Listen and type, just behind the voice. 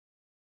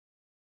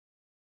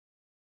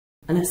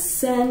An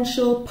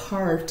essential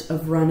part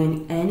of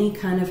running any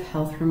kind of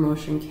health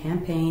promotion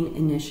campaign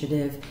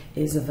initiative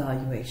is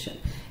evaluation.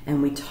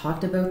 And we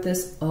talked about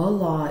this a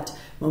lot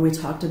when we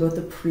talked about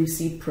the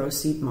pre-seed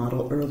proceed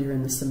model earlier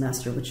in the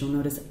semester, which you'll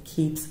notice it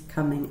keeps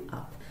coming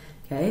up.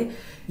 Okay?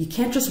 You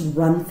can't just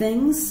run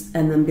things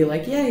and then be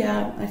like,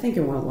 yeah, I think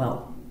it went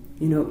well.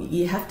 You know,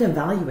 you have to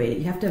evaluate it.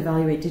 You have to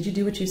evaluate, did you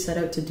do what you set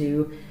out to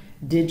do?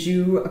 Did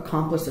you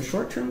accomplish the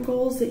short-term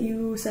goals that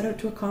you set out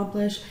to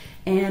accomplish?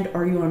 And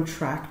are you on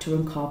track to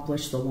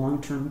accomplish the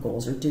long-term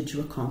goals, or did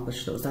you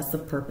accomplish those? That's the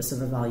purpose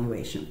of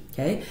evaluation,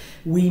 okay?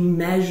 We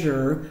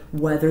measure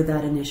whether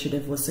that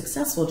initiative was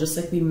successful, just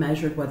like we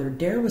measured whether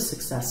DARE was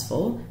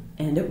successful,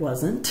 and it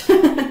wasn't.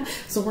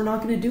 So we're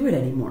not going to do it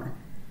anymore.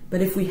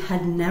 But if we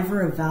had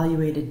never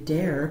evaluated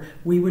DARE,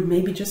 we would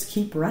maybe just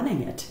keep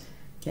running it,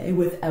 okay,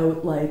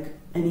 without like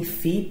any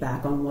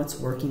feedback on what's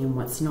working and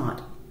what's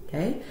not,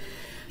 okay?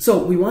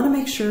 So we want to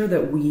make sure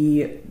that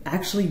we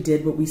actually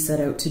did what we set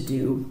out to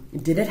do.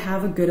 Did it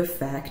have a good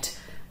effect?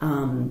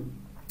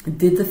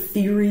 Did the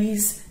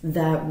theories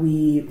that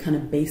we kind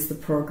of based the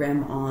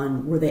program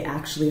on, were they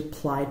actually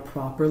applied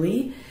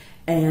properly?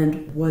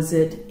 And was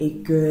it a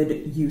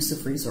good use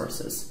of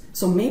resources?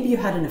 So maybe you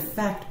had an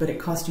effect, but it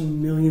cost you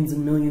millions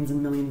and millions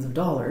and millions of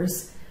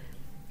dollars.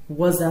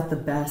 Was that the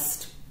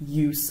best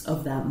use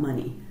of that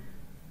money?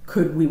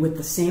 Could we, with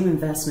the same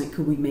investment,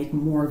 could we make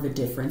more of a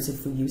difference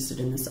if we used it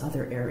in this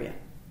other area?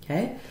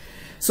 Okay,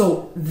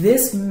 so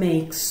this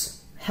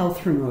makes health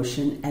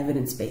promotion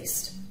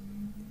evidence-based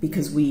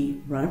because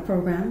we run a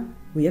program,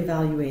 we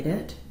evaluate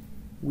it,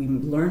 we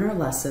learn our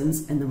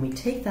lessons, and then we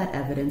take that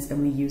evidence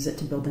and we use it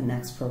to build the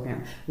next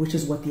program, which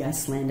is what the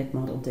Icelandic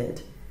model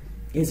did.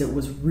 Is it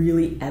was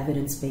really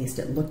evidence-based.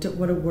 It looked at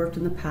what had worked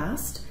in the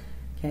past,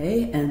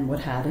 okay, and what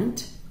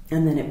hadn't,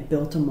 and then it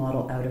built a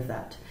model out of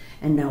that.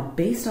 And now,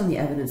 based on the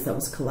evidence that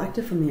was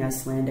collected from the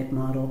Icelandic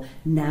model,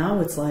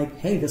 now it's like,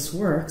 hey, this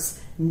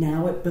works.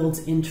 Now it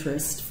builds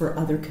interest for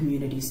other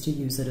communities to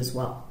use it as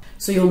well.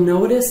 So you'll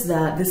notice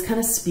that this kind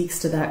of speaks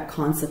to that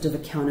concept of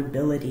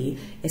accountability,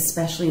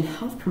 especially in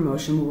health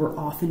promotion where we're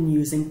often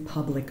using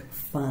public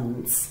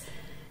funds.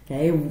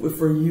 Okay, if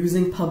we're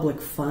using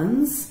public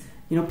funds,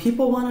 you know,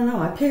 people want to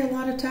know, I pay a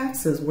lot of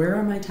taxes. Where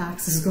are my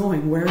taxes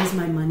going? Where is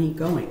my money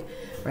going?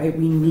 Right?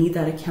 We need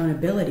that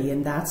accountability,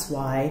 and that's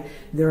why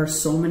there are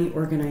so many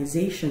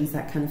organizations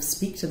that kind of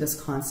speak to this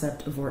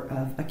concept of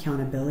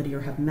accountability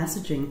or have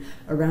messaging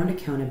around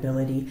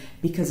accountability,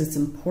 because it's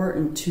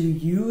important to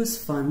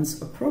use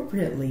funds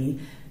appropriately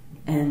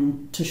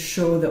and to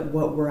show that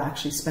what we're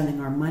actually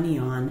spending our money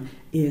on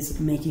is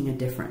making a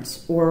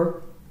difference,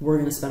 or we're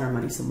going to spend our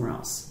money somewhere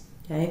else.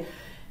 Okay?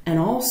 And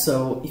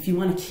also, if you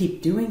want to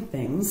keep doing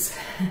things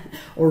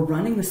or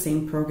running the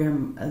same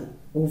program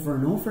over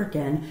and over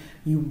again,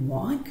 you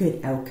want good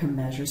outcome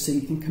measures so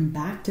you can come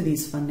back to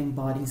these funding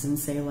bodies and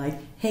say like,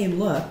 hey,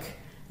 look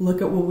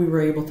at what we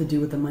were able to do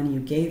with the money you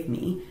gave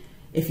me.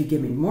 If you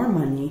give me more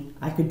money,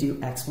 I could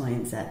do X, Y,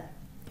 and Z,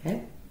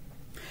 okay?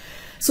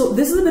 So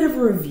this is a bit of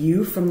a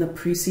review from the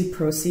pre-seed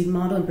proceed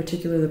model, in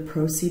particular the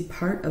proceed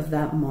part of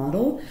that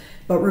model.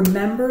 But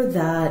remember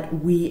that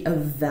we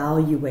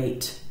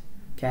evaluate.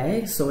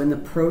 Okay, so in the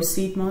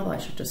proceed model, I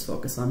should just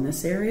focus on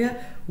this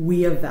area,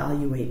 we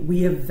evaluate.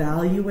 We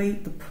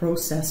evaluate the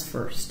process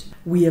first.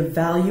 We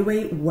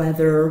evaluate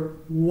whether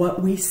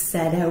what we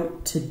set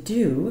out to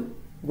do,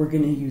 we're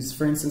going to use,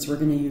 for instance, we're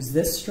going to use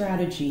this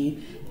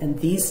strategy and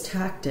these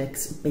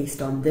tactics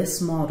based on this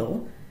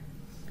model.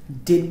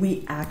 Did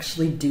we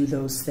actually do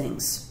those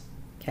things?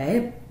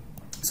 Okay,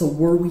 so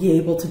were we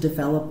able to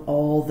develop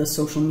all the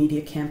social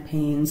media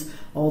campaigns,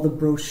 all the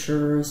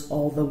brochures,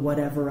 all the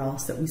whatever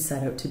else that we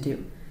set out to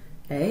do?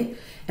 Okay?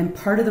 And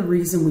part of the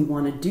reason we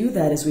want to do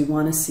that is we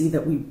want to see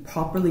that we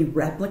properly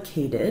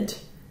replicated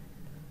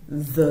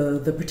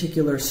the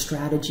particular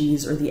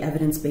strategies or the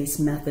evidence-based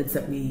methods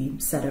that we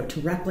set out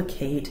to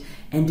replicate,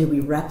 and did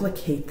we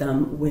replicate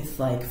them with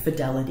like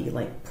fidelity,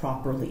 like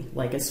properly,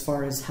 like as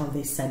far as how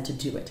they said to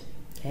do it.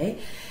 Okay?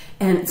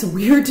 And it's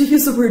weird to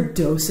use the word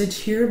dosage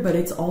here, but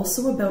it's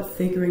also about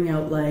figuring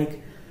out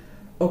like,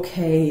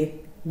 okay,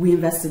 we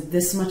invested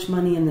this much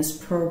money in this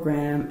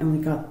program and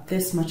we got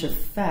this much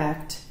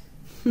effect.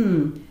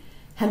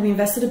 Had we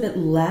invested a bit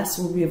less,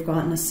 would we have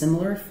gotten a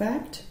similar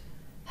effect?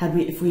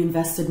 If we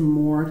invested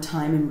more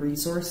time and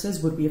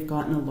resources, would we have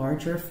gotten a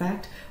larger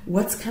effect?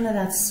 What's kind of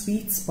that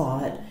sweet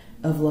spot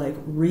of like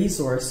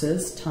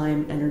resources,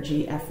 time,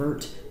 energy,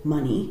 effort,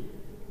 money?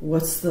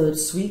 What's the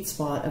sweet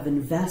spot of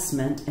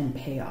investment and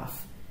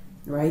payoff,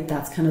 right?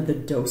 That's kind of the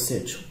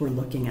dosage we're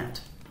looking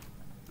at,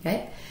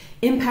 okay?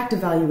 Impact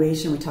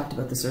evaluation, we talked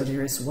about this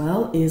earlier as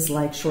well, is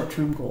like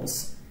short-term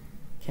goals,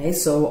 okay?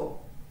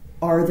 So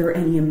are there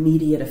any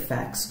immediate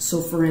effects? So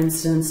for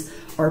instance,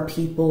 are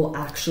people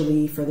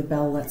actually, for the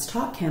Bell Let's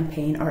Talk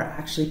campaign, are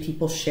actually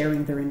people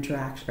sharing their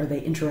interaction, are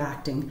they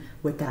interacting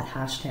with that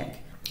hashtag?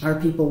 Are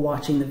people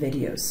watching the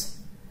videos?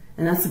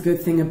 And that's the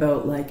good thing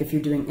about like if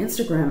you're doing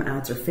Instagram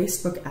ads or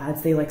Facebook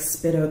ads, they like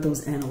spit out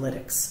those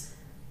analytics,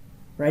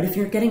 right? If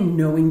you're getting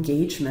no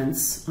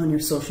engagements on your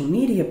social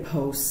media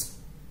posts,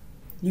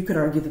 you could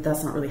argue that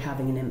that's not really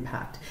having an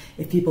impact.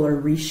 If people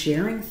are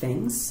resharing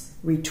things,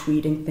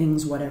 retweeting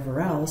things, whatever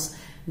else,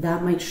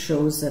 that might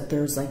shows that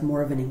there's like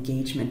more of an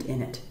engagement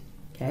in it,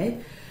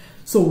 okay?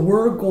 So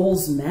were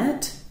goals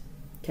met?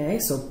 Okay,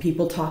 so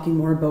people talking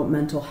more about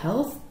mental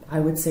health, I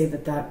would say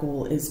that that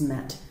goal is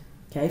met,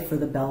 okay, for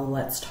the Bella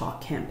Let's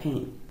Talk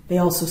campaign. They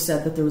also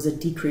said that there was a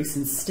decrease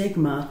in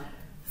stigma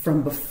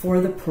from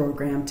before the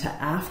program to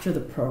after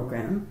the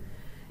program,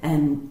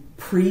 and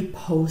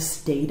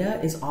pre-post data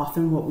is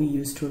often what we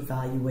use to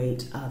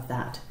evaluate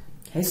that.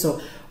 Okay, so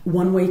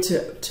one way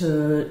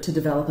to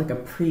develop like a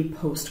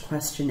pre-post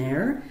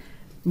questionnaire,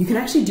 you can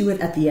actually do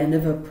it at the end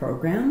of a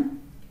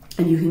program,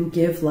 and you can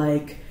give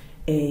like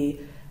a,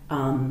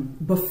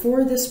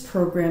 before this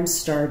program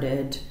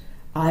started,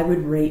 I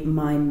would rate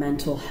my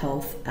mental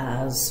health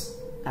as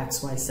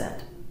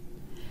XYZ.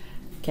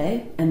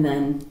 Okay, and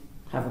then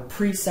have a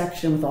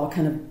pre-section with all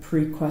kind of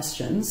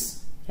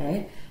pre-questions,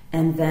 okay?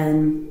 And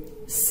then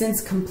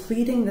since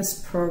completing this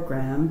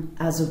program,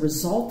 as a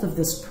result of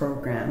this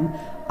program,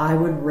 I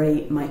would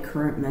rate my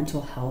current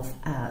mental health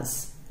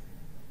as,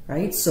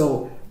 right?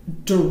 So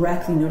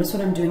directly, notice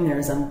what I'm doing there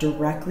is I'm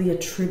directly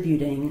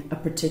attributing a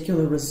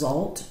particular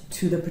result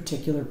to the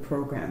particular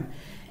program.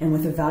 And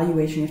with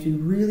evaluation, you have to be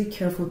really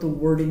careful with the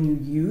wording you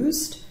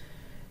used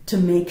to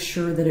make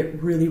sure that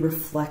it really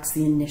reflects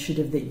the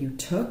initiative that you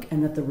took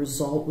and that the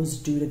result was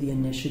due to the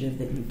initiative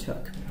that you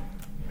took,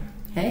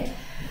 okay?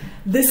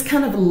 This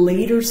kind of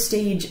later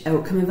stage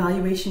outcome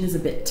evaluation is a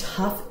bit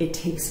tough. It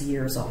takes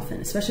years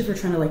often, especially if you're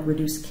trying to like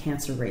reduce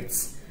cancer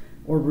rates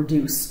or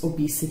reduce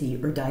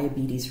obesity or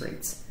diabetes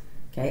rates,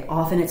 okay?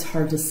 Often it's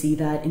hard to see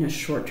that in a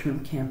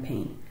short-term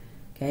campaign,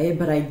 okay?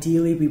 But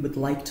ideally we would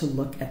like to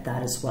look at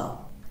that as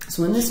well.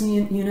 So in this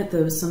unit,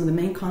 some of the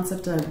main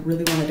concepts I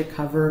really wanted to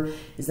cover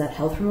is that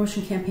health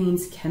promotion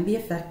campaigns can be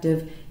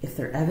effective if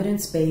they're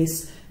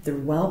evidence-based, they're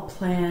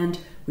well-planned,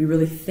 we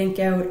really think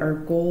out our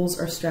goals,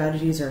 our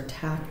strategies, our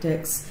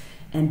tactics,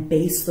 and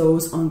base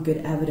those on good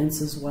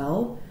evidence as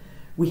well.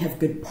 We have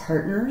good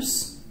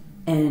partners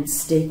and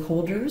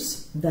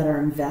stakeholders that are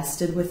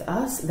invested with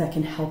us that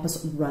can help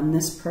us run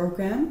this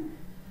program,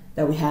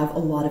 that we have a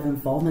lot of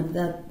involvement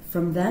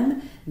from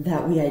them,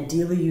 that we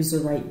ideally use the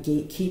right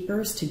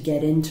gatekeepers to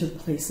get into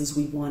places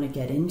we want to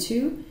get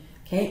into,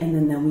 okay?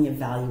 And then we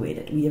evaluate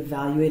it. We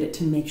evaluate it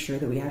to make sure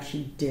that we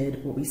actually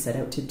did what we set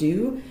out to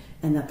do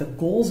and that the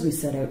goals we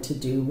set out to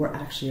do were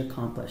actually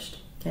accomplished,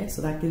 okay?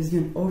 So that gives you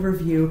an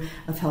overview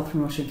of health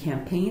promotion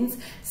campaigns,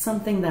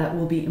 something that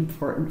will be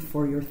important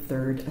for your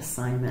third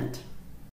assignment.